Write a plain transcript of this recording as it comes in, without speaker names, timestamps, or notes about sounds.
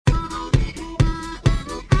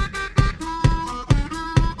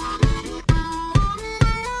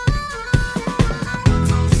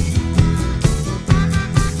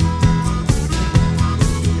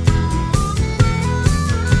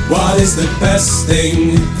is the best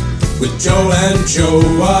thing? With Joel and Joe,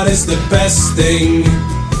 what is the best thing?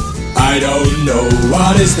 I don't know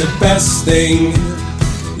what is the best thing.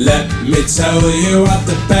 Let me tell you what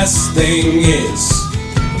the best thing is.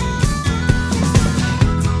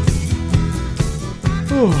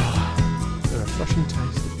 The refreshing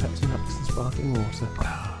taste of Pepsi Max and sparkling water.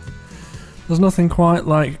 There's nothing quite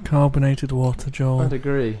like carbonated water, Joel. I'd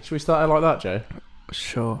agree. Should we start out like that, Joe?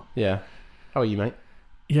 Sure. Yeah. How are you, mate?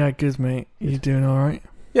 Yeah, good, mate. You doing alright?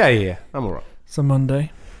 Yeah. I'm alright. It's a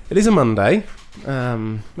Monday. It is a Monday,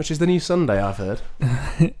 which is the new Sunday, I've heard.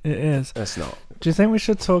 It is. It's not. Do you think we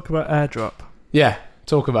should talk about airdrop? Yeah,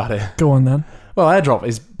 talk about it. Go on then. Well, airdrop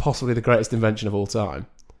is possibly the greatest invention of all time.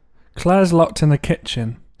 Claire's locked in the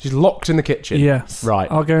kitchen. She's locked in the kitchen. Yes. Right.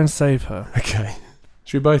 I'll go and save her. Okay.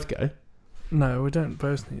 Should we both go? No, we don't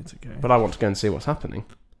both need to go. But I want to go and see what's happening.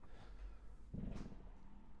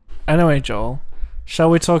 Anyway, Joel, shall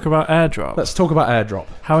we talk about airdrop? Let's talk about airdrop.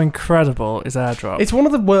 How incredible is airdrop? It's one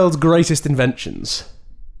of the world's greatest inventions.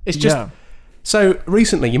 It's just... Yeah, So,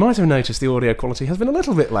 recently, you might have noticed the audio quality has been a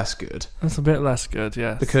little bit less good. it's a bit less good,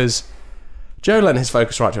 yes. Because Joe lent his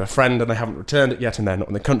Focusrite to a friend and they haven't returned it yet and they're not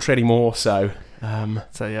in the country anymore, so...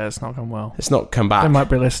 So yeah, it's not gone well. It's not come back. They might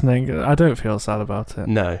be listening. I don't feel sad about it.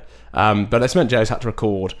 No. But it's meant Joe's had to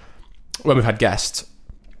record, when we've had guests,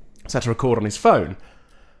 he's had to record on his phone,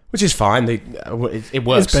 which is fine. It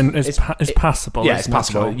works. It's passable. Yeah, it's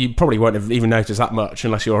passable. You probably won't have even noticed that much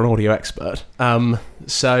unless you're an audio expert.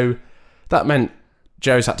 So that meant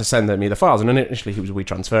Joe's had to send me the files, and initially he was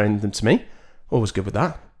retransferring them to me. All was good with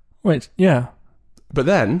that. Wait, yeah. But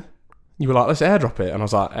then you were like, let's airdrop it. And I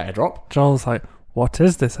was like, airdrop? Joel's like, what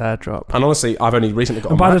is this airdrop? And honestly, I've only recently got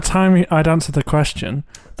And by the time I'd answered the question,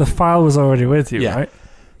 the file was already with you, Yeah. right?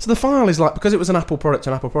 So the file is like, because it was an Apple product,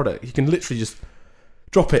 you can literally just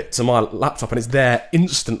drop it to my laptop and it's there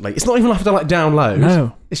instantly. It's not even having to like download.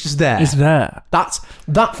 No. It's just there. It's there.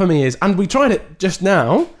 That for me is, and we tried it just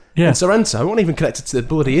now Yeah. in Sorrento. We weren't even connected to the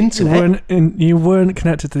bloody internet. You weren't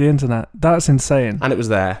connected to the internet. That's insane. And it was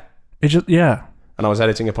there. It just, yeah. And I was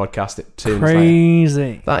editing a podcast at 2 minutes later.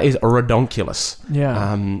 Crazy. That is redonkulous.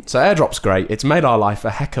 Yeah. So airdrop's great. It's made our life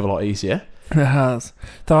a heck of a lot easier. It has.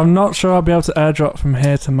 Though I'm not sure I'll be able to airdrop from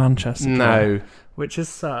here to Manchester. No. Which is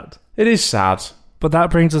sad. It is sad. But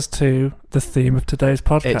that brings us to the theme of today's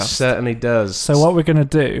podcast. It certainly does. So what we're going to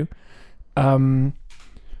do,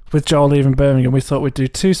 with Joel leaving Birmingham, we thought we'd do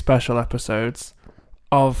 2 special episodes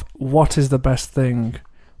of what is the best thing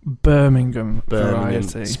Birmingham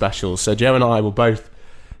variety. specials. So Joe and I will both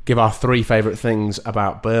give our 3 favourite things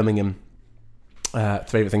about Birmingham. 3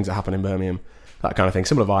 favourite things that happen in Birmingham. That kind of thing.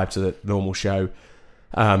 Similar vibe to the normal show.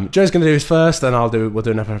 Joe's going to do his first, then we'll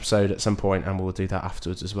do another episode at some point, and we'll do that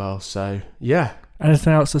afterwards as well. So, yeah.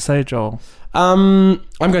 Anything else to say, Joel? I'm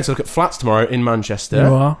going to look at flats tomorrow in Manchester.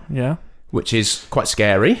 You are, yeah. Which is quite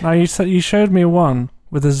scary. Now, you showed me one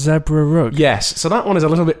with a zebra rug. Yes, so that one is a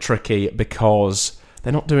little bit tricky because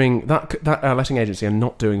they're not doing... That letting agency are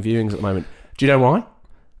not doing viewings at the moment. Do you know why?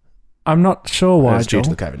 I'm not sure why, It's due Joel. to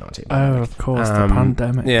the COVID-19 pandemic. Oh, of course, the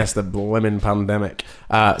pandemic. Yes, the blimmin' pandemic.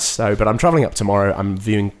 But I'm travelling up tomorrow. I'm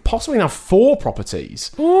viewing possibly now 4 properties.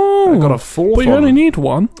 Ooh, I've got a 4th but you one. only need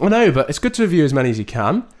one. I know, but it's good to review as many as you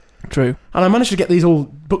can. True. And I managed to get these all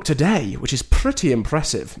booked today, which is pretty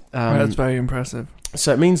impressive. That's very impressive.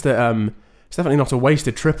 So it means that it's definitely not a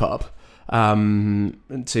wasted trip up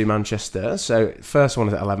to Manchester. So first one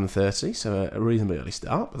is at 11:30, so a reasonably early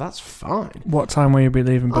start, but that's fine. What time will you be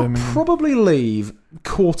leaving Birmingham? I'll probably leave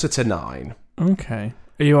 8:45. Okay.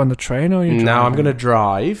 Are you on the train or are you driving? No, I'm going to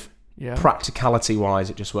drive. Yeah.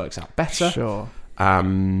 Practicality-wise, it just works out better. Sure. Where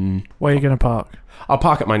are you going to park? I'll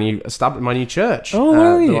park at my new church. Oh,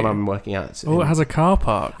 will the you? one I'm working at. Oh, it has a car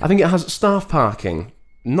park. I think it has staff parking,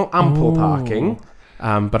 not ample Ooh. parking,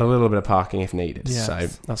 but a little bit of parking if needed. Yes. So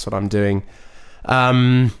that's what I'm doing.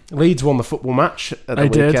 Leeds won the football match at the They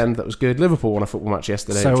weekend. did. That was good. Liverpool won a football match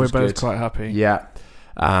yesterday. So which we're was both good. quite happy. Yeah.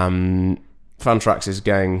 Fantrax is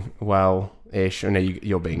going well-ish. I know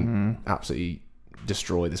you're being absolutely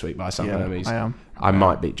destroyed this week by Sam Hermes. I am. I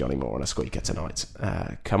might beat Johnny Moore on a squeaker tonight.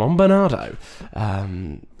 Come on, Bernardo.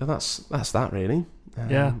 But that's that really.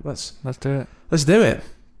 Yeah. Let's do it. Let's do it.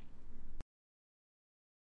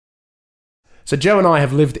 So Joe and I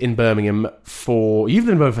have lived in Birmingham you've lived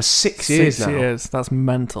in Birmingham for 6 years now. 6 years. That's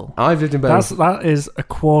mental. I've lived in Birmingham. That is a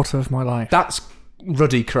quarter of my life. That's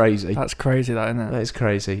ruddy crazy. That's crazy, that, isn't it? That is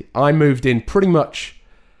crazy. I moved in pretty much,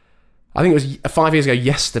 I think it was 5 years ago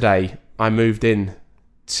yesterday, I moved in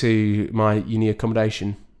to my uni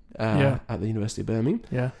accommodation at the University of Birmingham.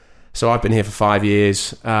 Yeah. So I've been here for 5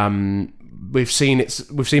 years. we've seen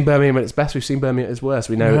Birmingham at its best. We've seen Birmingham at its worst.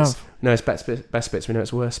 We know its best bits. We know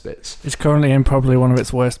its worst bits. It's currently in probably one of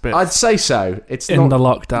its worst bits. I'd say so. It's in the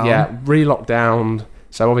lockdown. Yeah, re-lockdown.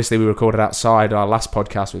 So obviously we recorded outside our last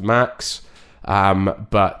podcast with Max.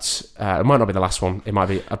 But it might not be the last one. It might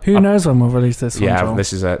be. Who knows when we'll release this one? Yeah, Joel?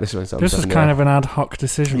 this was kind of an ad hoc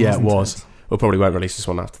decision. Yeah, it wasn't was. it? We probably won't release this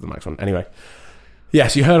one after the Max one. Anyway,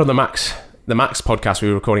 yes, you heard on the Max podcast we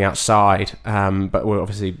were recording outside, but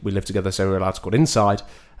we live together, so we're allowed to record inside.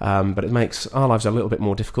 But it makes our lives a little bit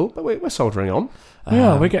more difficult. But we're soldering on.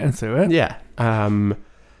 Yeah, we're getting through it. Yeah.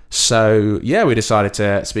 So yeah, we decided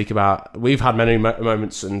to speak about. We've had many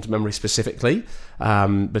moments and memories specifically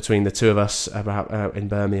between the two of us about in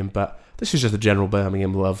Birmingham, but this is just a general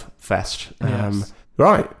Birmingham love fest. Yes.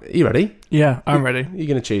 Right, are you ready? Yeah, I'm ready. You're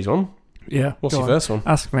going to choose one. Yeah. What's your first one?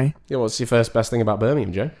 Ask me. Yeah, what's your first best thing about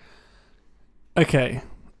Birmingham, Joe? Okay,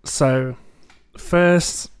 so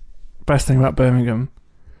first best thing about Birmingham.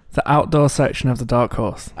 The outdoor section of the Dark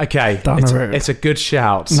Horse. Okay, down the road. It's a good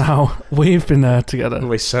shout. Now, we've been there together.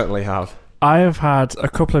 We certainly have. I have had a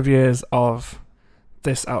couple of years of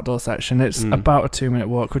this outdoor section. It's about a 2-minute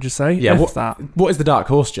walk, would you say? Yeah, what is the Dark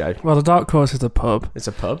Horse, Joe? Well, the Dark Horse is a pub. It's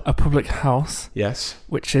a pub. A public house. Yes.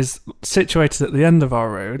 Which is situated at the end of our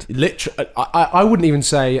road. Literally, I wouldn't even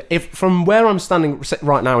say, if from where I'm standing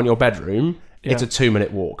right now in your bedroom... Yeah. It's a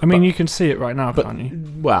 2-minute walk. I mean, you can see it right now, can't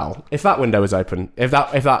you? Well, if that window was open, if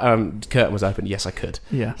that curtain was open, yes, I could.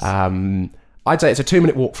 Yes. I'd say it's a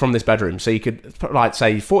 2-minute walk from this bedroom, so you could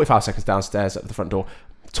say 45 seconds downstairs at the front door,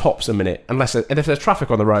 tops a minute. And if there's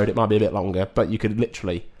traffic on the road, it might be a bit longer, but you could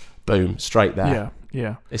literally, boom, straight there. Yeah,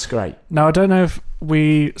 yeah. It's great. Now, I don't know if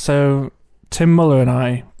so Tim Muller and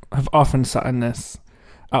I have often sat in this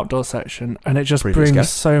outdoor section, and it just brings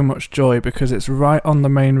so much joy because it's right on the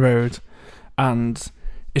main road. And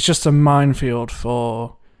it's just a minefield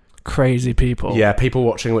for crazy people. Yeah, people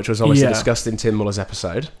watching, which was obviously discussed in Tim Muller's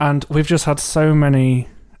episode. And we've just had so many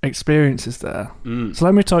experiences there. So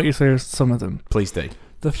let me talk you through some of them. Please do.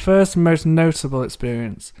 The first most notable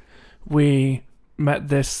experience, we met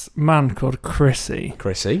this man called Chrissy.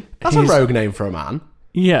 Chrissy? That's a rogue name for a man.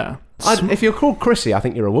 Yeah. If you're called Chrissy, I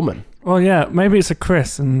think you're a woman. Well, yeah, maybe it's a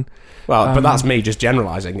Chris. But that's me just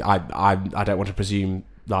generalising. I don't want to presume...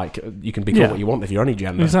 Like, you can be called what you want if you're any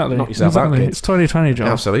gender. Exactly. Not yourself out, kids. It's 2020, John.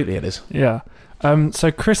 Absolutely it is. Yeah.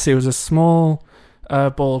 So Chrissy was a small,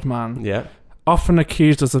 bald man. Yeah. Often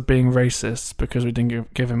accused us of being racist because we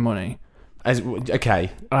didn't give him money.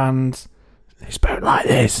 Okay. And he spoke like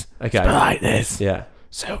this. Okay. Spoke like this. Yeah.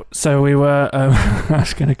 So we were... I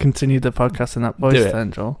was going to continue the podcast in that voice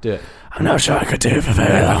then, Joel. Do it. I'm not sure I could do it for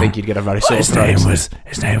very long. I think you'd get a very sore throat.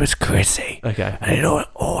 His name was Chrissy. Okay. And he'd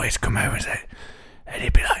always come over and say... And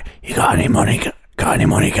he'd be like, "You got any money? Got any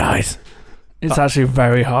money, guys?" It's actually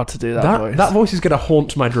very hard to do that voice. That voice is going to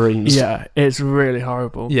haunt my dreams. Yeah, it's really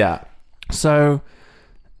horrible. Yeah. So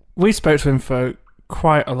we spoke to him for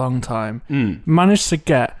quite a long time. Managed to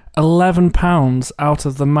get £11 out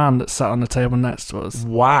of the man that sat on the table next to us.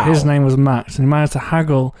 Wow. His name was Max, and he managed to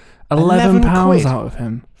haggle £11 out of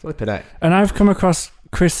him. Flipping it. And I've come across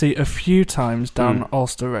Chrissy a few times down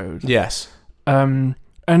Ulster Road. Yes.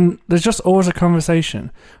 And there's just always a conversation.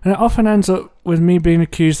 And it often ends up with me being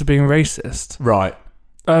accused of being racist. Right.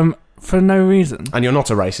 For no reason. And you're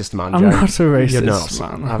not a racist man, Joe. I'm not a racist you're not.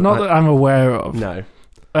 man. Not that I'm aware of. No.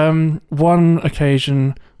 One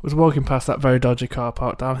occasion, was walking past that very dodgy car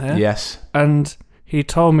park down here. Yes. And he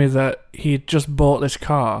told me that he'd just bought this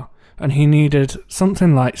car and he needed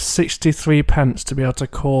something like 63 pence to be able to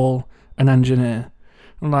call an engineer.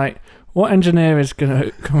 I'm like... What engineer is going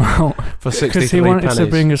to come out for 63 because he wanted pennies. To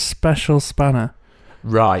bring a special spanner?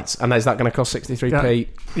 Right, and is that going to cost 63p?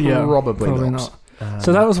 Yeah, probably not.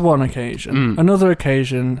 So that was one occasion. Another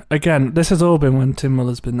occasion, again, this has all been when Tim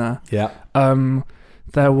Muller's been there. Yeah.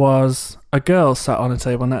 There was a girl sat on a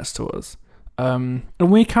table next to us, and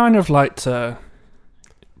we kind of like to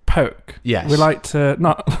poke. Yes. We like to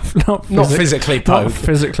not physically poke. Not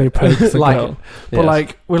physically poke the girl. But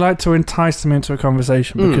yes. we like to entice them into a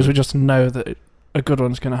conversation because we just know that a good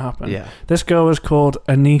one's going to happen. Yeah. This girl was called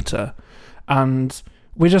Anita, and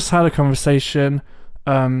we just had a conversation.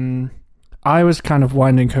 I was kind of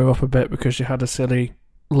winding her up a bit because she had a silly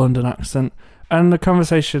London accent, and the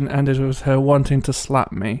conversation ended with her wanting to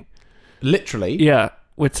slap me. Literally? Yeah,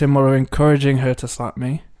 with Tim Muller encouraging her to slap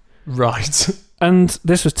me. Right. And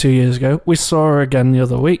this was 2 years ago. We saw her again the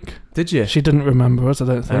other week. Did you? She didn't remember us, I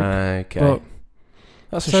don't think. Okay. But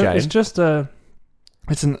that's a shame. It's just it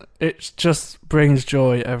just brings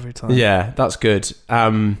joy every time. Yeah, that's good.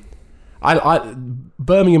 Birmingham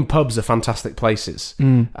pubs are fantastic places.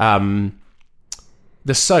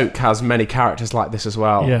 The Soak has many characters like this as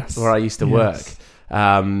well. Yes. Where I used to work,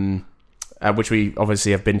 which we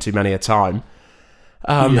obviously have been to many a time.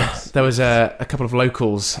 There was a couple of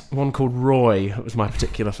locals. One called Roy. That was my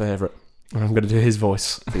particular favourite. And I'm going to do his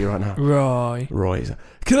voice for you right now. Roy.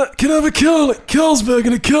 Can I have a Carlsberg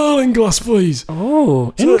and a Carling glass, please?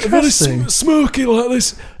 Oh, interesting. Very smoky like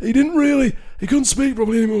this. He couldn't speak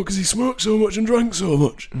properly anymore because he smoked so much and drank so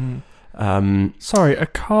much. Sorry, a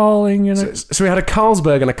Carling and a... So we had a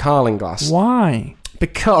Carlsberg and a Carling glass. Why?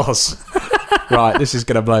 Because... Right, this is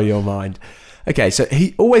going to blow your mind. Okay, so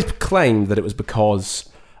he always claimed that it was because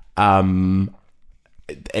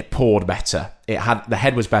it poured better. The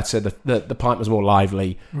head was better. The pint was more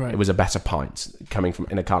lively. Right. It was a better pint coming from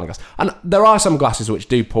in a Carling glass. And there are some glasses which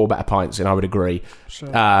do pour better pints, and I would agree. Sure.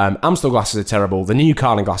 Amstel glasses are terrible. The new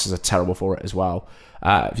Carling glasses are terrible for it as well.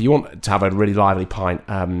 If you want to have a really lively pint,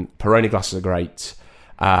 Peroni glasses are great,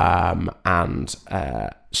 and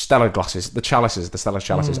Stella glasses, the Stella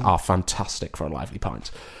chalices are fantastic for a lively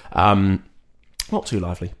pint. Not too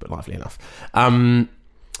lively, but lively enough.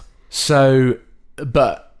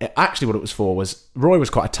 But actually what it was for was, Roy was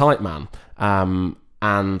quite a tight man,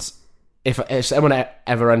 and if someone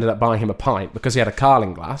ever ended up buying him a pint, because he had a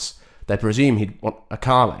Carling glass, they presume he'd want a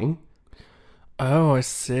Carling. Oh, I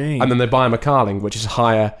see. And then they buy him a Carling, which is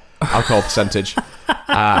higher alcohol percentage,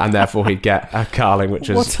 and therefore he'd get a Carling, which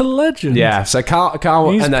is... What a legend. Yeah, so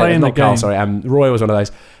Carl... He's playing the game. Roy was one of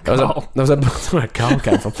those. There was where Carl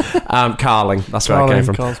came from. Carling, that's where I came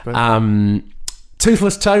from.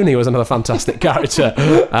 Toothless Tony was another fantastic character.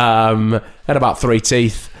 Had about 3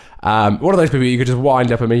 teeth. One of those people you could just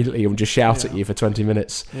wind up immediately and just shout at you for 20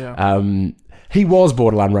 minutes. Yeah. He was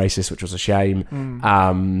borderline racist, which was a shame.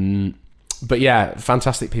 But yeah,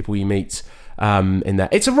 fantastic people you meet in there.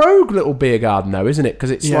 It's a rogue little beer garden, though, isn't it?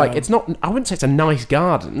 Because it's like, it's not... I wouldn't say it's a nice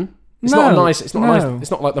garden. It's not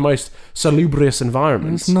like the most salubrious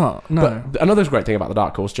environment. It's not. No. But another great thing about the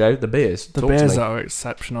Dark Horse, Joe, the beers. The beers are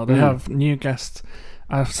exceptional. They have new guests.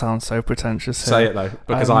 I sound so pretentious here. Say it though,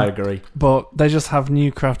 because I agree. But they just have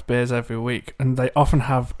new craft beers every week, and they often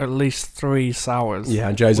have at least 3 sours. Yeah,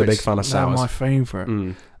 and Joe's a big fan of sours. They're my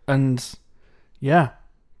favourite. And yeah,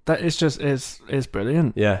 that is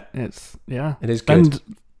brilliant. Yeah, it is good. And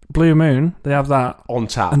Blue Moon, they have that on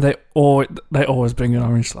tap, and they always bring an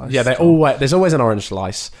orange slice. Yeah, there's always an orange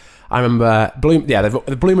slice. I remember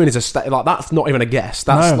the Blue Moon is that's not even a guess.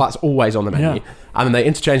 That's always on the menu. Yeah. And then they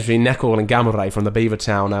interchange between Neckel and Gamere from the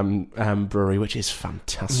Beavertown brewery, which is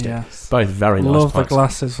fantastic. Yes. Both very nice. Love the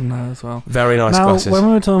glasses from there as well. Very nice glasses. When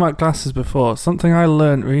we were talking about glasses before, something I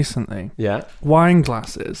learned recently. Yeah. Wine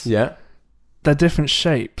glasses. Yeah. They're different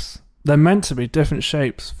shapes. They're meant to be different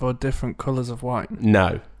shapes for different colours of wine.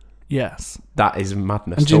 No. Yes. That is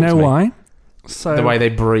madness. And do you know why? So the way they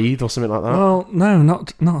breathe or something like that? Well, no,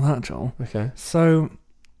 not that, Joel. Okay. So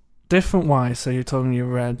different wines. So you're talking your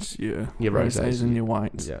reds, your rosés, and your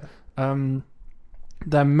whites. Yeah.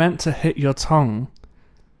 They're meant to hit your tongue.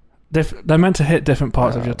 They're meant to hit different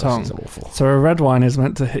parts of your tongue. This is awful. So a red wine is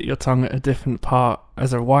meant to hit your tongue at a different part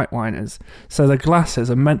as a white wine is. So the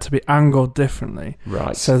glasses are meant to be angled differently.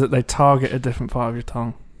 Right. So that they target a different part of your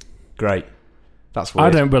tongue. Great. That's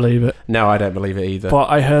weird. I don't believe it. No, I don't believe it either. But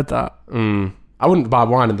I heard that. I wouldn't buy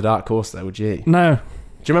wine in the Dark Horse, though, would you? No. Do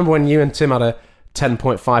you remember when you and Tim had a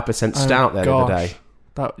 10.5% stout the other day?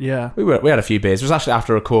 We had a few beers. It was actually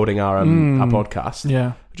after recording our podcast.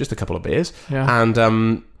 Yeah. Just a couple of beers. Yeah.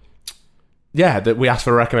 And that we asked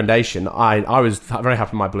for a recommendation. I was very happy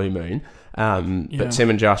with my Blue Moon. But Tim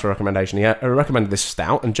and Joe asked for a recommendation. He recommended this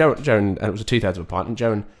stout, and Joe and it was a 2/3 of a pint, and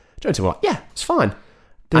Joe and Tim were like, yeah, it's fine.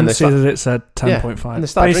 Didn't see that it said 10.5. And they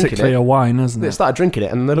started basically a wine, isn't it? They started drinking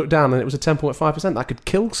it, and they looked down, and it was a 10.5%. That could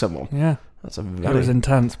kill someone. Yeah. It was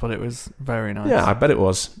intense, but it was very nice. Yeah, I bet it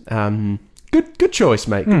was. Good choice,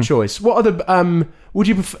 mate. Good choice. What other... would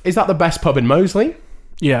you prefer, is that the best pub in Moseley?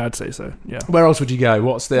 Yeah, I'd say so. Yeah. Where else would you go?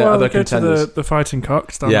 What's the other contenders? To the Fighting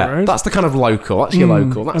Cocks down the road. That's the kind of local. That's your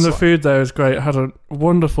local. That's and the food there is great. I had a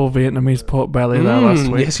wonderful Vietnamese pork belly there last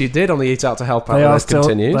week. Yes, you did on the Eat Out to Help Out. They're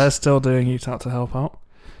still doing Eat Out to Help Out.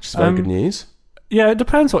 Which is very good news. Yeah, it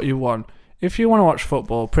depends what you want. If you want to watch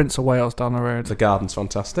football, Prince of Wales down the road. The garden's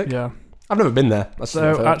fantastic. Yeah. I've never been there.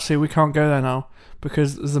 Actually, we can't go there now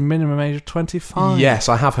because there's a minimum age of 25. Yes,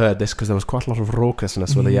 I have heard this because there was quite a lot of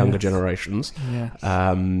raucousness with the younger generations. Yes.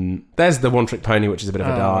 There's the One Trick Pony, which is a bit of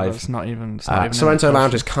a dive. It's not even. Sorrento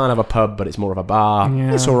Lounge is kind of a pub, but it's more of a bar.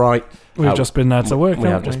 Yeah. It's all right. We've just been there to work. We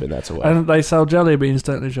have just been there to work. And they sell jelly beans,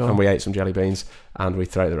 don't they, John? And we ate some jelly beans, and we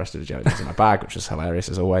throw the rest of the jelly beans in my bag, which is hilarious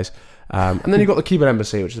as always. And then you've got the Cuban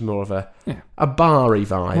Embassy, which is more of a bar-y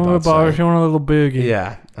vibe. More of a bar if you want a little boogie.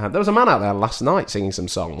 Yeah. There was a man out there last night singing some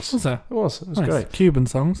songs. Was there? It was nice. great. Cuban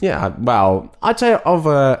songs? Yeah, well, I'd say of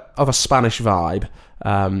a Spanish vibe,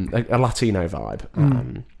 a Latino vibe.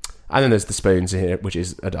 And then there's the Spoons here, which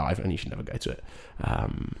is a dive, and you should never go to it.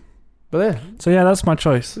 But yeah. So yeah, that's my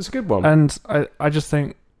choice. It's a good one. And I just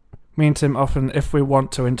think me and Tim often, if we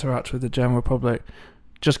want to interact with the general public,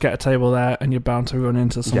 just get a table there and you're bound to run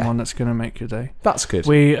into someone that's going to make your day. That's good.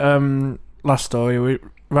 We, last story, we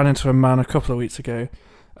ran into a man a couple of weeks ago.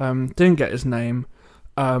 Didn't get his name,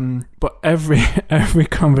 but every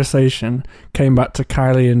conversation came back to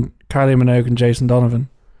Kylie Minogue and Jason Donovan.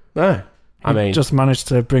 No. I mean, just managed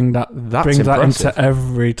to bring that into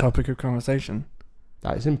every topic of conversation.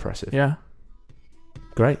 That is impressive. Yeah.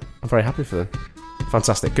 Great. I'm very happy for them.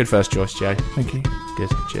 Fantastic. Good first choice, Jay. Thank you. Good.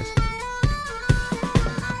 Cheers.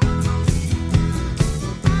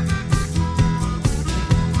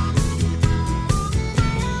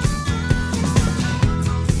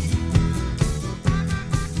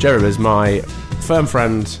 Jeremy is my firm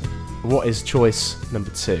friend. What is choice number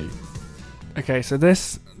 2? Okay, so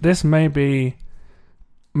this may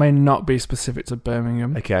not be specific to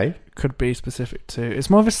Birmingham. Okay. Could be specific to... It's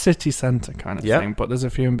more of a city centre kind of thing, but there's a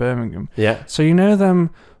few in Birmingham. Yeah. So you know them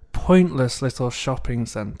pointless little shopping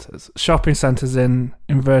centres? Shopping centres in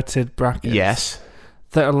inverted brackets? Yes.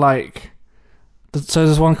 That are like... So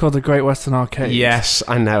there's one called the Great Western Arcade. Yes,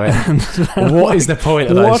 I know it. What is the point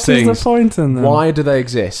of those things? What is the point in them? Why do they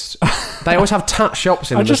exist? They always have tat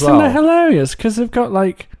shops in them as well. I just think they're hilarious because they've got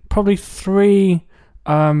like probably 3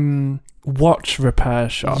 watch repair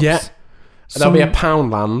shops. Yeah. There'll be a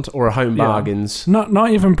Poundland or a Home Bargains.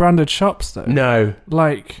 Not even branded shops though. No.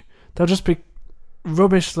 Like they'll just be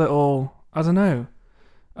rubbish little, I don't know.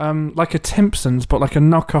 Like a Timpson's, but like a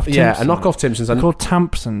knockoff Timpson. Yeah, a knockoff Timpson's. They're called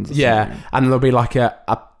Tampsons. Yeah, and there'll be like a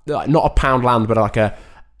not a Poundland, but like a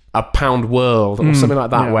Pound World or something like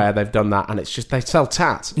that, where they've done that, and it's just they sell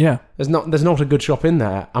tat. Yeah, there's not a good shop in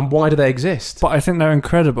there, and why do they exist? But I think they're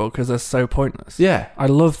incredible because they're so pointless. Yeah, I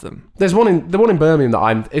love them. There's one in Birmingham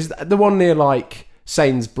that is the one near like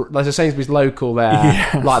Sainsbury's. There's a Sainsbury's local there,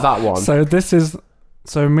 like that one.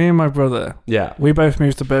 So me and my brother, we both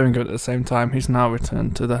moved to Birmingham at the same time. He's now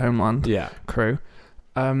returned to the homeland crew.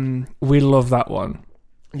 We love that one.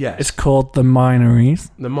 Yeah, it's called the Minories.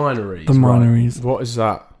 The Minories. The Minories. Right. What is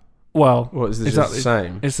that? Well, what is this? Exactly, the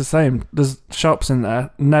same. It's the same. There's shops in there.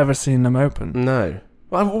 Never seen them open. No.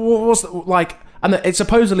 What's like? And it's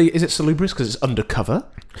supposedly is it salubrious because it's undercover?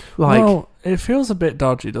 Like, well, it feels a bit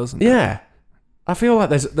dodgy, doesn't it? Yeah. I feel like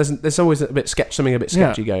there's always something a bit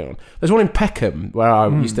sketchy going on. There's one in Peckham where I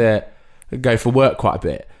used to go for work quite a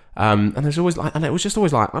bit, and there's always like, and it was just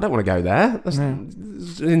always like, I don't want to go there. That's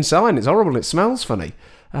insane. It's horrible. It smells funny.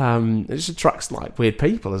 It just attracts like weird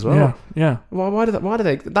people as well. Yeah. Why do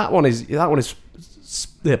they? That one is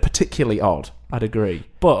particularly odd. I'd agree.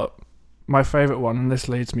 But my favourite one, and this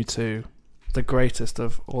leads me to the greatest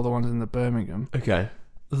of all the ones in the Birmingham. Okay.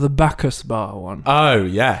 The Bacchus Bar one. Oh,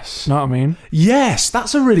 yes. Know what I mean? Yes,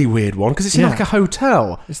 that's a really weird one because it's in like a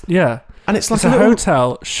hotel. And it's like a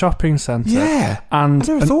hotel, shopping centre. Yeah. And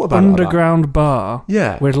an underground bar.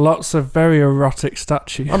 Yeah. With lots of very erotic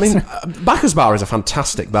statues. I mean, Bacchus Bar is a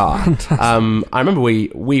fantastic bar. I remember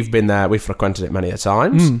we've been there, we've frequented it many a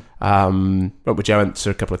times. Went with Joe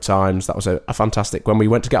a couple of times. That was a fantastic when we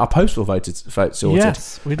went to get our postal vote sorted.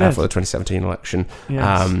 Yes, we did. For the 2017 election.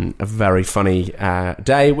 Yes. A very funny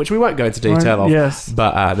day, which we won't go into detail of. Yes.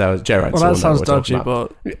 But there was Joe. Well, that sounds dodgy,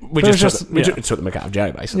 but we just took the mick out of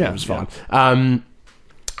Joe, basically. It was fine.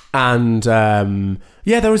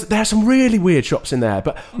 There are some really weird shops in there,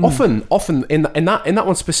 but often in that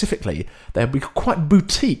one specifically, they'll be quite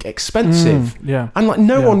boutique, expensive, and like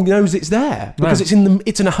no one knows it's there because it's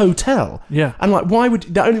in a hotel, and like why would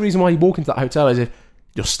the only reason why you walk into that hotel is if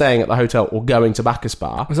you're staying at the hotel or going to Bacchus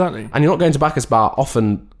Bar, exactly, and you're not going to Bacchus Bar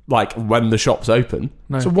often, like when the shop's open.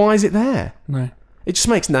 So why is it there? It just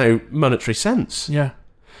makes no monetary sense. Yeah.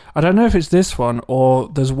 I don't know if it's this one or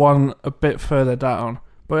there's one a bit further down,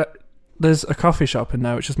 but there's a coffee shop in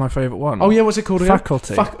there, which is my favourite one. Oh yeah, what's it called again?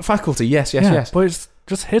 Faculty. Faculty, yes. But it's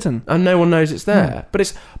just hidden. And no one knows it's there.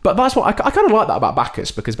 But that's what I kind of like that about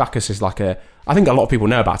Bacchus, because Bacchus is like I think a lot of people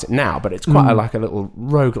know about it now, but it's quite like a little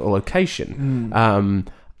rogue little location.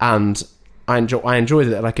 And I enjoyed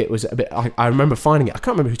it. Like, it was a bit. I remember finding it. I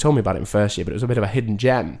can't remember who told me about it in first year, but it was a bit of a hidden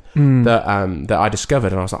gem that I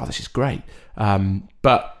discovered, and I was like, oh, this is great.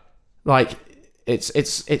 But like, it's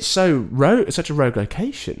so it's such a rogue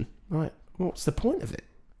location. Right? What's the point of it?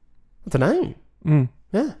 I don't know.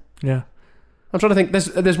 Yeah. I'm trying to think.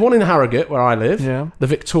 There's one in Harrogate where I live. Yeah. The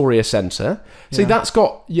Victoria Centre. See, that's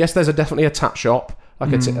got there's definitely a tap shop,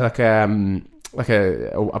 like a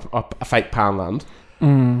fake Poundland.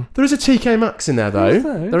 There is a TK Maxx in there though.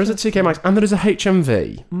 There is a TK Maxx, and there is a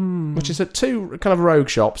HMV, which is two kind of rogue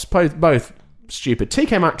shops, both stupid.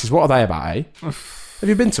 TK Maxx is, what are they about? Have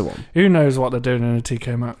you been to one? Who knows what they're doing in a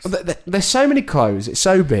TK Maxx? There's so many clothes. It's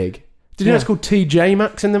so big. Did you know it's called TJ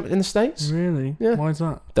Maxx in the States? Really? Yeah. Why is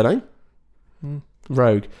that? Don't know.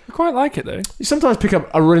 Rogue. I quite like it though. You sometimes pick up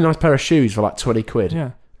a really nice pair of shoes for like 20 quid.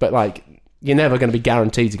 Yeah. But like, you're never going to be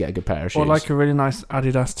guaranteed to get a good pair of shoes. Or like a really nice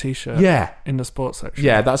Adidas t-shirt. Yeah. In the sports section.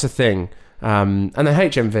 Yeah, that's a thing. And the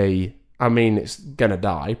HMV, I mean, it's going to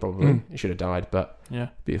die probably. It should have died, but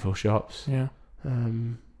beautiful shops. Yeah.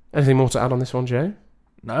 Anything more to add on this one, Joe?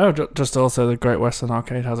 No, just also the Great Western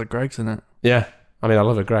Arcade has a Greggs in it. Yeah. I mean, I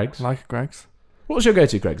love a Greggs. I like a Greggs. What was your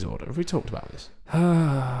go-to Greggs order? Have we talked about this?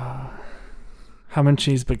 Ham and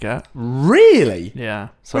cheese baguette. Really? Yeah.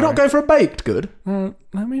 Sorry. We're not going for a baked good?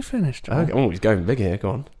 Let me finish, John. Okay. Oh, he's going big here. Go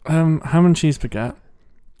on. Ham and cheese baguette,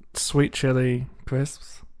 sweet chili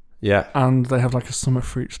crisps. Yeah. And they have like a summer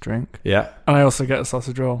fruits drink. Yeah. And I also get a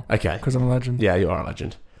sausage roll. Okay. Because I'm a legend. Yeah, you are a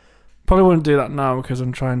legend. Probably wouldn't do that now because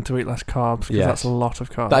I'm trying to eat less carbs, because that's a lot of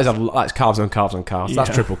carbs. That's carbs on carbs on carbs. Yeah. That's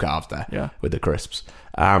triple carbs there. Yeah. With the crisps.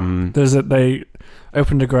 They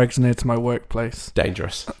opened a Greggs near to my workplace.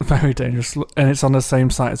 Dangerous. Very dangerous. And it's on the same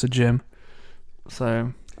site as a gym.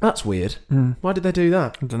 So that's weird. Why did they do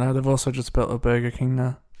that? I don't know. They've also just built a Burger King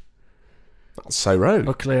there. That's so rogue.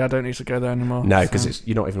 Luckily, I don't need to go there anymore. No, because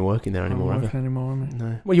you're not even working there anymore. I'm not working anymore, am I?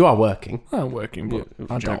 No. Well, you are working. I'm working, but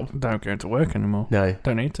I don't go into work anymore. No.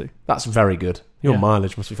 Don't need to. That's very good. Your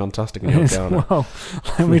mileage must be fantastic in your car. Well,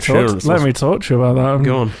 let me talk to you about that.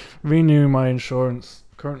 Go on. Renew my insurance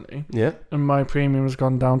currently. Yeah. And my premium has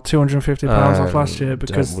gone down £250 off last year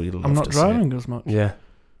because I'm not driving as much. Yeah.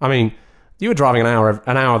 I mean, you were driving an hour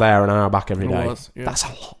there, an hour back every day. Yeah. That's a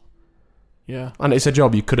lot. Yeah. And it's a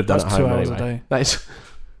job you could have done That's at home 2 hours anyway. a day. That is...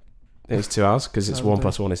 It's 2 hours because it's 1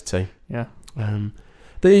 + 1 is 2. Yeah.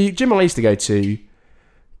 The gym I used to go to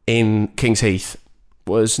in Kings Heath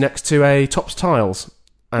was next to a Tops Tiles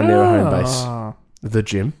and near a home base. The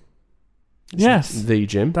gym. Yes. The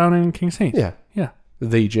gym. Down in Kings Heath. Yeah. Yeah.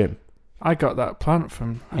 The gym. I got that plant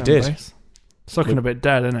from home You did? base. It's looking a bit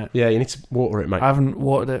dead, isn't it? Yeah, you need to water it, mate. I haven't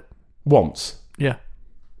watered it. Once? Yeah.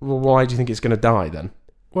 Well, why do you think it's going to die then?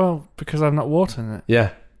 Well, because I'm not watering it.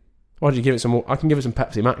 Yeah. Why did you give it some more? I can give it some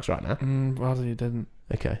Pepsi Max right now. Well, you didn't.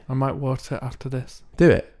 Okay. I might water it after this. Do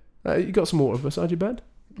it. You got some water beside your bed?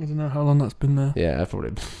 I don't know how long that's been there. Yeah,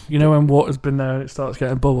 probably. You know when water's been there and it starts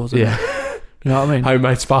getting bubbles? Yeah. You know what I mean?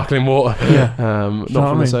 Homemade sparkling water. Yeah. Not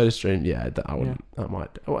from the soda stream. Yeah, I wouldn't. Yeah. That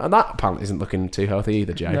might. Well, and that plant isn't looking too healthy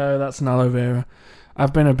either, Joe. No, that's an aloe vera.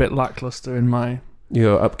 I've been a bit lackluster in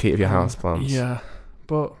your upkeep of your house plants. Yeah,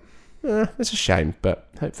 but it's a shame, but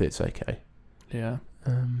hopefully it's okay. Yeah.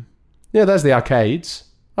 Yeah, there's the arcades.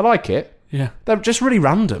 I like it. Yeah. They're just really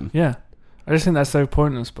random. Yeah. I just think they're so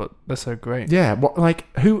pointless, but they're so great. Yeah.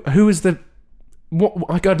 Who is the... What?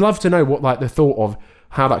 I'd love to know what the thought of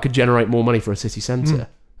how that could generate more money for a city centre.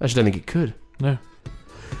 I just don't think it could. No.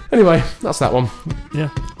 Anyway, that's that one. Yeah.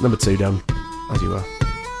 Number 2 done. As you were.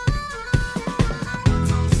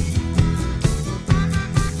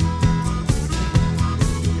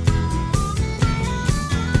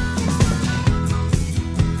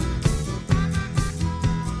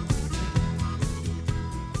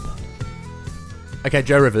 Okay,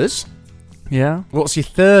 Joe Rivers. Yeah? What's your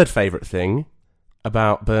third favourite thing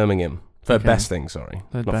about Birmingham? Third best thing, sorry.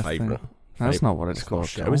 Third not best favourite. thing. That's not what it's called.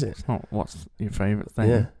 Show, is it? It's not what's your favourite thing.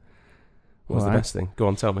 Yeah. What's the best thing? Go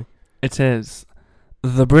on, tell me. It is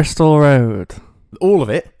the Bristol Road. All of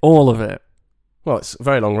it? All of it. Well, it's a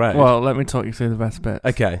very long road. Well, let me talk you through the best bits.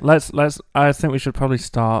 Okay. I think we should probably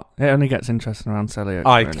start. It only gets interesting around Selly Oak.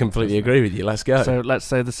 I completely agree with you. Let's go. So let's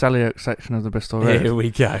say the Selly Oak section of the Bristol Road. Here we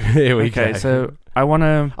go. Okay, so I want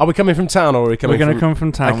to... Are we coming from town or are we coming We're going to come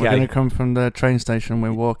from town. Okay. We're going to come from the train station.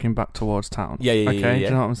 We're walking back towards town. Yeah. Okay, do you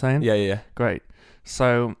know what I'm saying? Yeah. Great.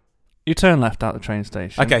 So... You turn left out the train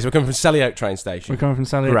station. Okay, so we're coming from Selly Oak train station. We're coming from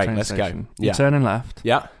Selly Oak train station. Go. You're turning left.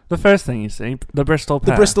 Yeah. The first thing you see, the Bristol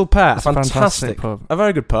Pear. The Bristol Pear. It's a fantastic pub. A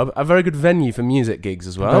very good pub. A very good venue for music gigs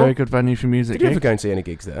as well. A very good venue for music gigs. Did you ever go and see any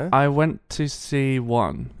gigs there? I went to see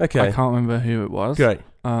one. Okay. I can't remember who it was. Great.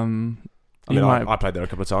 I mean, I played there a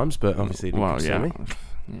couple of times, but obviously didn't see me.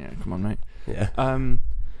 Yeah, come on, mate. Yeah.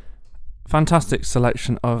 Fantastic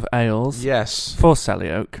selection of ales. Yes. For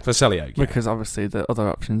Selly Oak. Yeah. Because obviously the other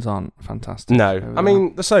options aren't fantastic. No. I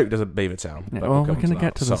mean, the Soak does a Beavertown. Yeah, well, we're going to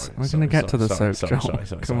get to the Soak. We're going to get to the Soak, Joel.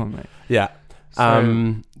 Come on, mate. Yeah.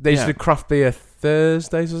 They used to do craft beer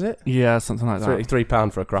Thursdays, was it? Yeah, something like that.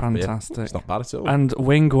 £3 for a craft beer. Fantastic. It's not bad at all. And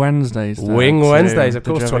Wing Wednesdays. Wednesdays, of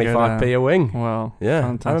course, 25p a wing. Well, yeah.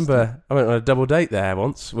 Fantastic. I remember I went on a double date there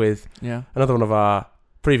once with another one of our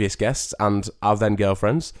previous guests and our then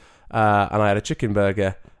girlfriends. And I had a chicken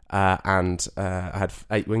burger and I had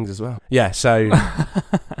 8 wings as well. Yeah, so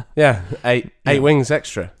eight wings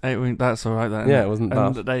extra. 8 wings, that's all right then. Yeah, it wasn't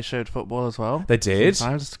bad. And they showed football as well. They did.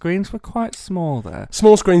 Sometimes the screens were quite small there.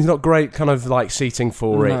 Small screens, not great kind of like seating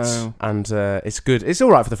for it, and it's good. It's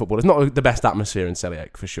all right for the football. It's not the best atmosphere in Selly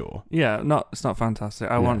Oak for sure. Yeah, it's not fantastic.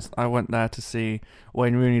 I went there to see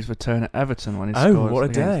Wayne Rooney's return at Everton when he scored. Oh, what a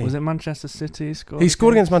day! Was it Manchester City he scored? He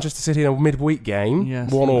scored against Manchester City in a midweek game. Yes,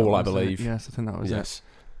 1-1, I believe. Yes, I think that was it.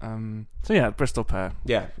 So yeah, Bristol Pear.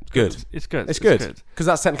 Yeah, good. It's good. It's good because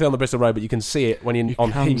that's technically on the Bristol Road, but you can see it when you're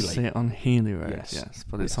on Healy. You can see it on Healy Road. Yes,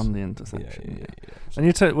 but it's on the intersection. Yeah. And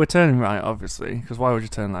we're turning right, obviously, because why would you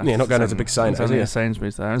turn left? Yeah, not going to a big Sainsbury's. There's only a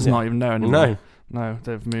Sainsbury's there. It's not even there anymore. No,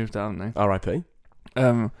 they've moved, haven't they? R.I.P.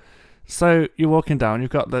 So you're walking down. You've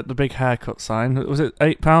got the big haircut sign. Was it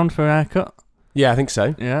 £8 for a haircut? Yeah, I think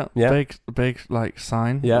so. Yeah. Big like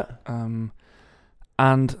sign. Yeah.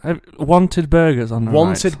 And Wanted Burgers on the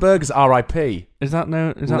Wanted Burgers, R.I.P. Is that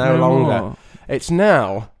no longer? More? It's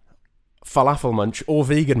now Falafel Munch or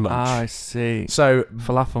Vegan Munch. Ah, I see. So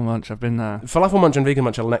Falafel Munch, I've been there. Falafel Munch and Vegan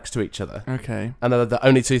Munch are next to each other. Okay. And they're the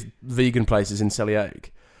only 2 vegan places in Selly Oak.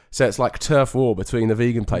 So it's like turf war between the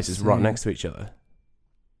vegan places right next to each other,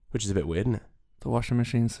 which is a bit weird, isn't it? The washing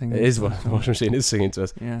machine singing. It is. The washing machine is singing to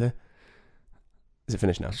us. Yeah. Is it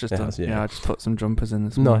finished now? It's just I just put some jumpers in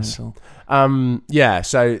this morning. Nice.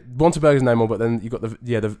 So Wanted Burgers no more, but then you've got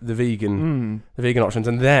the vegan options,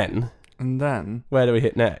 and then where do we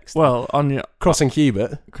hit next? Well, on your Crossing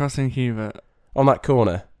Hubert on that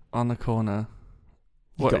corner. On the corner.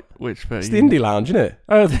 Which bit? It's the Indie Lounge, isn't it?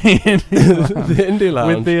 Oh, the Indie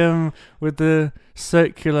Lounge. The Indie Lounge with the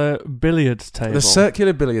circular billiards table. The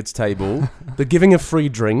circular billiards table. The giving of free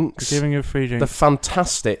drinks. The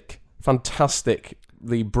fantastically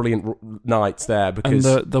brilliant nights there because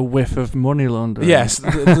and the whiff of money laundering. Yes,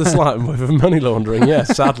 the slight whiff of money laundering.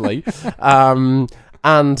 Yes, sadly, but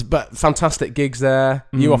fantastic gigs there.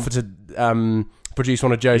 You offered to produce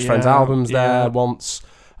one of Joe's friends' albums there once.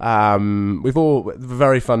 We've all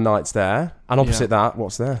very fun nights there. And opposite that,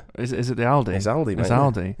 what's there? Is it the Aldi? It's Aldi, mate. It's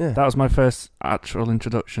Aldi. Yeah. That was my first actual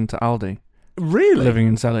introduction to Aldi. Really? Living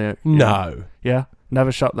in Selly Oak. No. Yeah.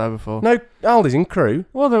 Never shopped there before. No, Aldi's in Crewe.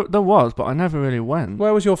 Well, there was, but I never really went.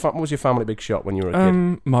 Where was your family big shop when you were a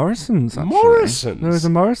kid? Morrison's, actually. Morrison's? There was a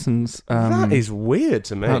Morrison's. That is weird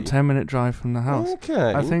to me. About a 10-minute drive from the house.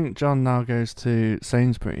 Okay. I think John now goes to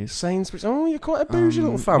Sainsbury's. Oh, you're quite a bougie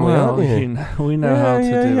little family, aren't you? We know how to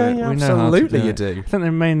do it. Yeah, absolutely you do. I think they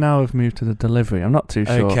may now have moved to the delivery. I'm not too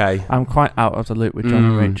sure. Okay. I'm quite out of the loop with John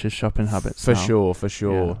and Rachel's shopping habits For sure.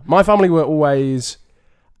 Yeah. My family were always...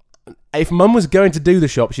 If Mum was going to do the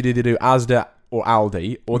shop, she'd either do Asda or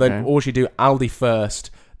Aldi, or she'd do Aldi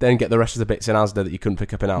first, then get the rest of the bits in Asda that you couldn't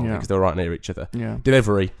pick up in Aldi because they were right near each other. Yeah.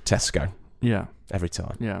 Delivery, Tesco. Yeah. Every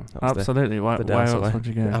time. Yeah, absolutely. Why else would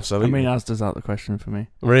you go? Absolutely. I mean, Asda's out the question for me.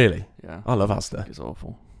 Really? Yeah. I love Asda. It's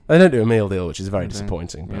awful. They don't do a meal deal, which is very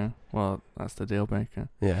disappointing. But. Yeah. Well, that's the deal breaker.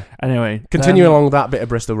 Yeah. Anyway. Continue along that bit of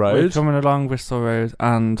Bristol Road. We're coming along Bristol Road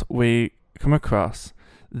and we come across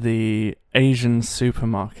the Asian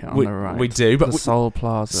supermarket on the right. We do, but the Seoul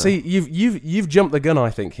Plaza. See, you've jumped the gun, I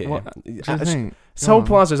think here. What do you think? Seoul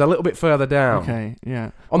Plaza is a little bit further down. Okay,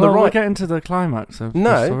 yeah. On the right, we're getting to the climax of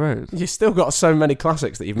Bristol Road. You've still got so many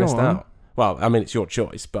classics that you've missed out. Well, I mean, it's your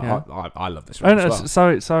choice, but I love this road as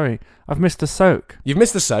well. Sorry. I've missed the Soak. You've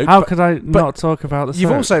missed the Soak. How could I not talk about the Soak?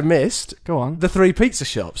 You've also missed the 3 pizza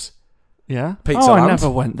shops. Yeah? Pizza Land. I never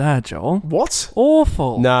went there, Joel. What?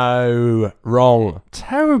 Awful. No, wrong.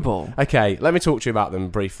 Terrible. Okay, let me talk to you about them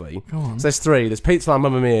briefly. Go on. So there's 3. There's Pizza Land,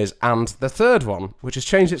 Mamma Mia's, and the third one, which has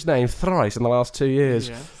changed its name thrice in the last 2 years.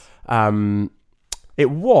 Yes. It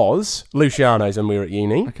was Luciano's when we were at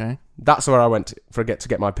uni. Okay. That's where I went to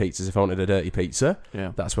get my pizzas if I wanted a dirty pizza.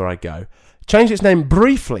 Yeah. That's where I go. Changed its name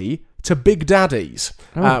briefly to Big Daddy's,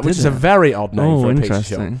 which is a very odd name for a pizza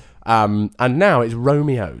shop. And now it's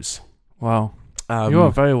Romeo's. Wow. You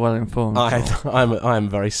are very well informed. I am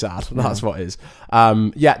very sad. That's what it is.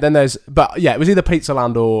 Then there's... But yeah, it was either Pizza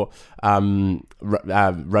Land or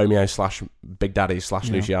Romeo / Big Daddy /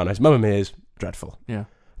 Luciano's. Mamma Mia's dreadful. Yeah.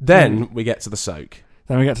 Then we get to the soak.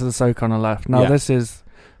 Then we get to the soak on the left. Now this is,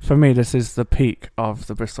 for me, this is the peak of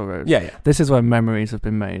the Bristol Road. Yeah. This is where memories have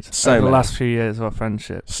been made. So over many. the last few years of our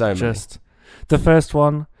friendship. So just the first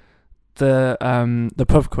one, the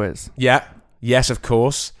pub quiz. Yeah. Yes, of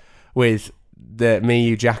course. With me,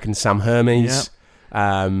 you, Jack, and Sam Hermes.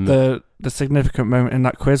 The significant moment in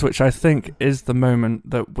that quiz, which I think is the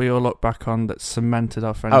moment that we all look back on that cemented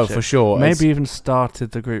our friendship. Oh, for sure. Maybe even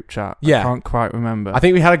started the group chat. Yeah. I can't quite remember. I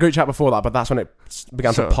think we had a group chat before that, but that's when it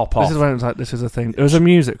began to pop off. This is when it was like, this is a thing. It was a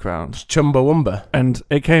music round. Chumbawamba. And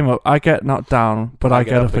it came up, I get knocked down, but I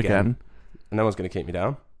get up again. And no one's going to keep me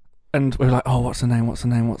down. And we were like, oh, what's the name?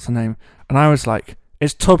 And I was like,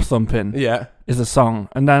 it's Tub Thumping. Yeah. Is the song.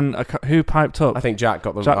 And then who piped up? I think Jack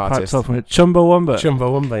got the Jack artist. piped up and went, Chumbawamba.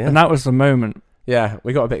 Chumbawamba, yeah. And that was the moment. Yeah,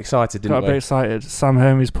 we got a bit excited, didn't we? Got a bit excited. Sam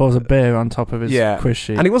Hermes pours a beer on top of his quiz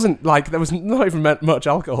sheet. And it wasn't like, there was not even much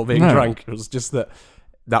alcohol being drank. It was just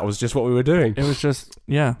that was just what we were doing. It was just,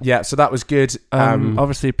 yeah. Yeah, so that was good.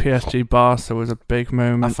 Obviously, PSG Barca was a big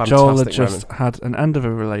moment. Joel had just had an end of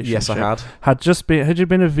a relationship. Yes, I had. Had you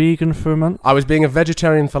been a vegan for a month? I was being a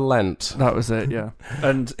vegetarian for Lent. That was it, yeah.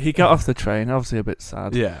 And he got off the train, obviously a bit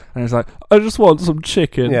sad. Yeah. And he's like, I just want some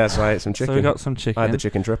chicken. Yeah, so I ate some chicken. So we got some chicken. I had the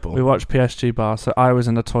chicken triple. We watched PSG Barca. I was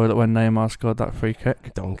in the toilet when Neymar scored that free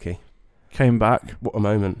kick. Donkey. Came back. What a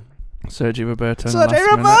moment. Sergi Roberto. We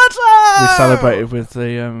celebrated with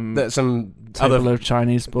the some table other of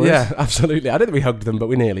Chinese boys. Yeah, absolutely. I don't think we hugged them, but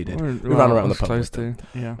we nearly did. We ran around the pub. Close to,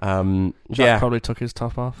 yeah. Jack probably took his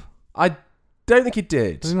top off. I don't think he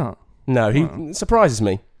did. Did he not? No, he surprises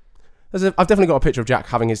me. I've definitely got a picture of Jack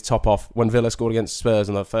having his top off when Villa scored against Spurs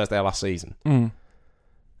on the first day of last season. Mm.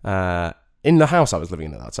 In the house I was living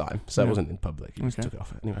in at that time, so it wasn't in public. He just took it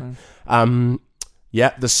off anyway.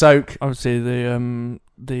 Yeah, the soak. Obviously,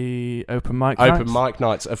 the open mic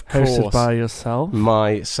nights, of course. Hosted by yourself.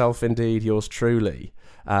 Myself, indeed, yours truly.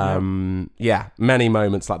 Yeah, many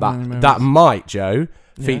moments like that. Moments. That might, Joe,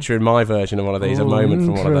 feature in my version of one of these, a moment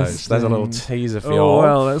from one of those. There's a little teaser for you. Oh,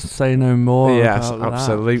 well, let's say no more. Yes, about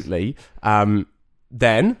absolutely.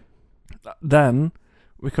 Then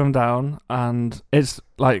we come down and it's,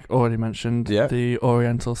 like already mentioned, the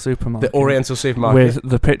Oriental Supermarket. The Oriental Supermarket. With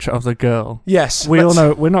the picture of the girl. Yes. We all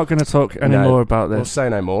know, we're not going to talk any more about this. We'll say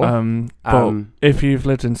no more. But if you've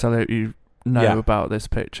lived in Selly, you know about this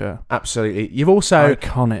picture. Absolutely. You've also...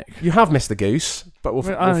 Iconic. You have Mr. Goose, but we'll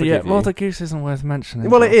forgive you. Well, the Goose isn't worth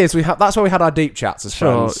mentioning. Well, it is. That's where we had our deep chats as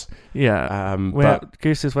friends. Yeah.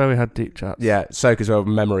 Goose is where we had deep chats. Yeah, Soak is where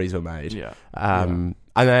memories were made. Yeah. And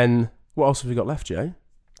then, what else have we got left, Joe?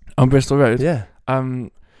 On Bristol Road? Yeah.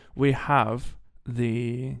 We have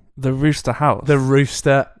the Rooster House. The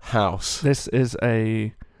Rooster House. This is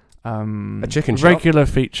a chicken shop. Regular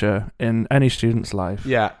feature in any student's life.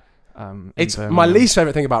 Yeah. It's my least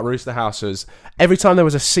favourite thing about Rooster House was every time there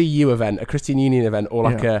was a CU event, a Christian Union event, or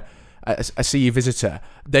like a CU visitor,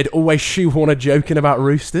 they'd always shoehorn a joke in about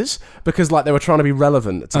roosters because like they were trying to be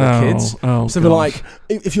relevant to the kids. So they're like,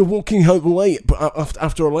 if you're walking home late but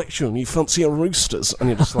after election, you fancy a roosters, and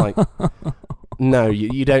you're just like, no,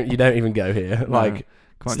 you don't even go here. No. Like,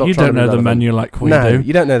 you don't know the menu like we do.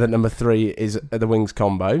 You don't know that number 3 is the wings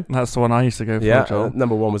combo. That's the one I used to go for. Yeah, Joel.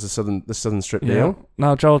 Number 1 was the Southern Strip deal.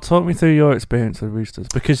 Now, Joel, talk me through your experience with roosters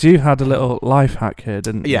because you had a little life hack here,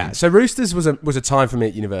 didn't you? Yeah. So roosters was a time for me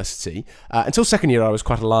at university. Until second year, I was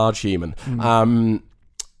quite a large human,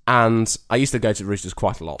 and I used to go to roosters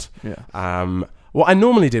quite a lot. Yeah. What I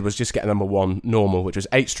normally did was just get number 1 normal, which was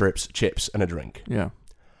 8 strips, chips, and a drink. Yeah.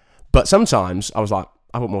 But sometimes I was like,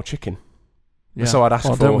 I want more chicken. Yeah. So I'd ask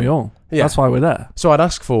for... don't we all? Yeah. That's why we're there. So I'd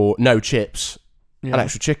ask for no chips, an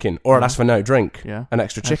extra chicken, or I'd ask for no drink, an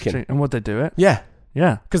extra chicken. And would they do it? Yeah.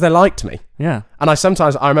 Yeah. Because they liked me. Yeah. And I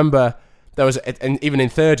remember there was, even in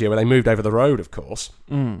third year, when they moved over the road, of course,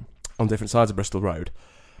 on different sides of Bristol Road,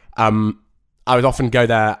 I would often go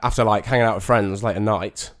there after like hanging out with friends late at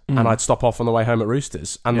night, and I'd stop off on the way home at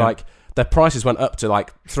Roosters, and like their prices went up to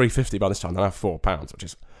like $3.50 by this time. They're now £4, which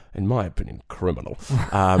is, in my opinion, criminal.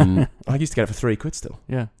 I used to get it for £3 still.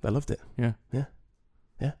 Yeah. They loved it. Yeah. Yeah.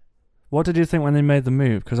 Yeah. What did you think when they made the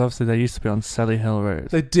move? Because obviously they used to be on Selly Hill Road.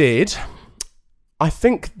 They did. I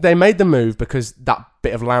think they made the move because that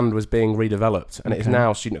bit of land was being redeveloped, and it is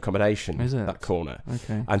now student accommodation. Is it? That corner.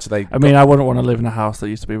 Okay. And so they... I mean, I wouldn't want to live in a house that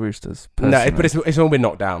used to be Roosters, personally. No, but it's all been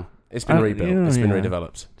knocked down. It's been rebuilt. It's been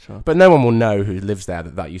redeveloped. Sure. But no one will know who lives there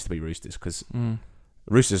that used to be Roosters, because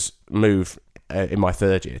Roosters moved in my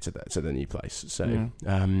third year to the new place. So,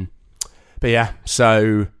 but yeah,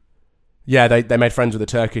 so yeah, they made friends with a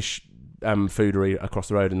Turkish foodery across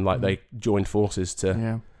the road, and like they joined forces to.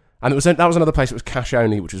 Yeah. And that was another place that was cash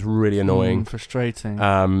only, which was really annoying. Frustrating.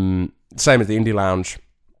 Same as the Indie Lounge.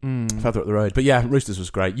 Further up the road. But yeah, Roosters was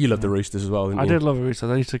great. You loved the Roosters as well, didn't you? I did love the Roosters.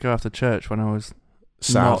 I used to go after church when I was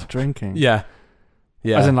not drinking. Yeah.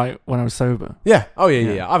 As in, like, when I was sober. Yeah. Oh,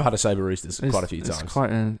 yeah. I've had a sober Roosters quite a few times. It's quite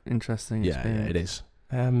an interesting experience. Yeah, it is.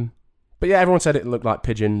 But yeah, everyone said it looked like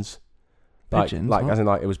pigeons. Pigeons? Like as in,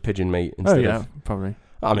 like, it was pigeon meat instead of... probably.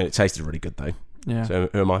 I mean, it tasted really good, though. Yeah. So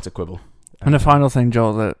who am I to quibble? And the final thing,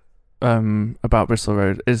 Joel, that about Bristol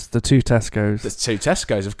Road is the 2 Tesco's. There's 2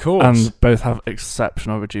 Tesco's, of course. And both have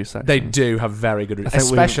exceptional reduced sections. They do have very good reduced,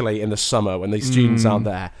 especially in the summer when the students aren't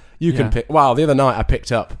there. You can pick... Wow, the other night I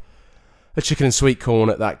picked up a chicken and sweet corn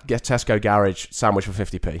at that Tesco garage sandwich for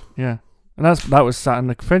 50p. Yeah. And that was sat in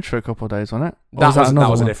the fridge for a couple of days, wasn't it? That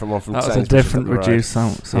was a different one from That was a different reduced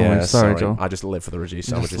sandwich. Yeah, sorry, Joel. I just live for the reduced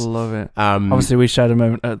sandwiches. I just love it. Obviously, we shared a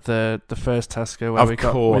moment at the first Tesco where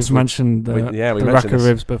we've mentioned the rack of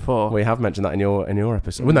ribs before. We have mentioned that in your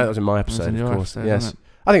episode. Well, no, that was in my episode, of course. Yes.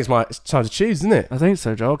 I think it's time to choose, isn't it? I think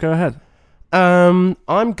so, Joel. Go ahead. I'm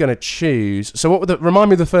going to choose... So remind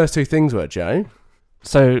me of the first 2 things were, Joe?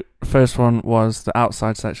 So, the first one was the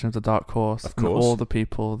outside section of the Dark Horse. Of course. And all the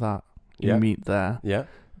people that you meet there. Yeah.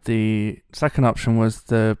 The second option was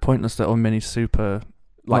the pointless little mini super...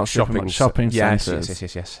 Like shopping centres.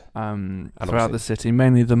 Yes. Throughout the city.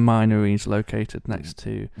 Mainly the Minories located next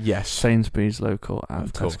to Sainsbury's Local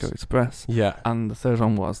and Tesco Express. Yeah. And the third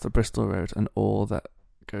one was the Bristol Road and all that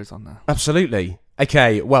goes on there. Absolutely.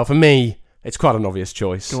 Okay, well, for me... It's quite an obvious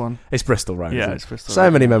choice. Go on. It's Bristol Road. Yeah, it's Bristol Road. So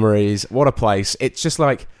many memories. What a place. It's just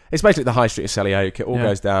like... It's basically the high street of Selly Oak. It all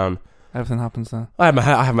goes down. Everything happens there. I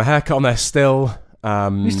have my hair cut on there still.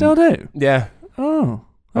 You still do? Yeah. Oh.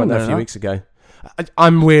 I went there a few weeks ago.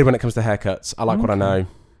 I'm weird when it comes to haircuts. I like what I know.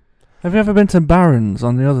 Have you ever been to Barron's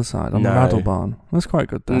on the other side, on the Raddle Barn? That's quite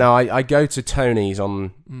good there. No, I go to Tony's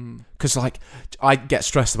on... Because I get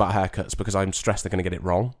stressed about haircuts because I'm stressed they're going to get it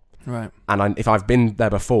wrong. Right. And if I've been there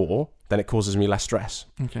before... then it causes me less stress.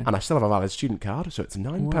 Okay. And I still have a valid student card, so it's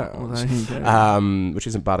 £9. Well, there you go. Which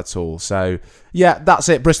isn't bad at all. So, yeah, that's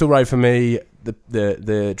it. Bristol Road for me.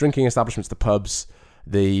 The drinking establishments, the pubs,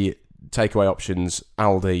 the takeaway options,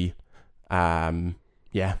 Aldi.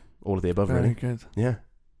 All of the above, really. Very good. Yeah.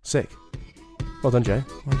 Sick. Well done, Jay.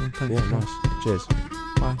 Well done, thanks. Yeah, nice. Cheers.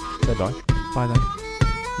 Bye. Say bye. Bye then.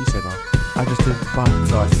 You say bye. I just did bye.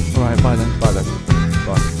 Bye. Alright, bye then. Bye then.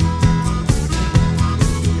 Bye.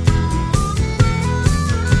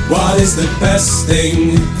 What is the best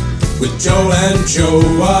thing with Joel and Joe?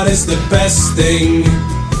 What is the best thing?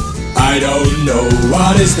 I don't know.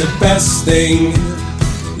 What is the best thing?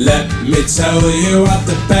 Let me tell you what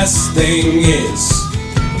the best thing is.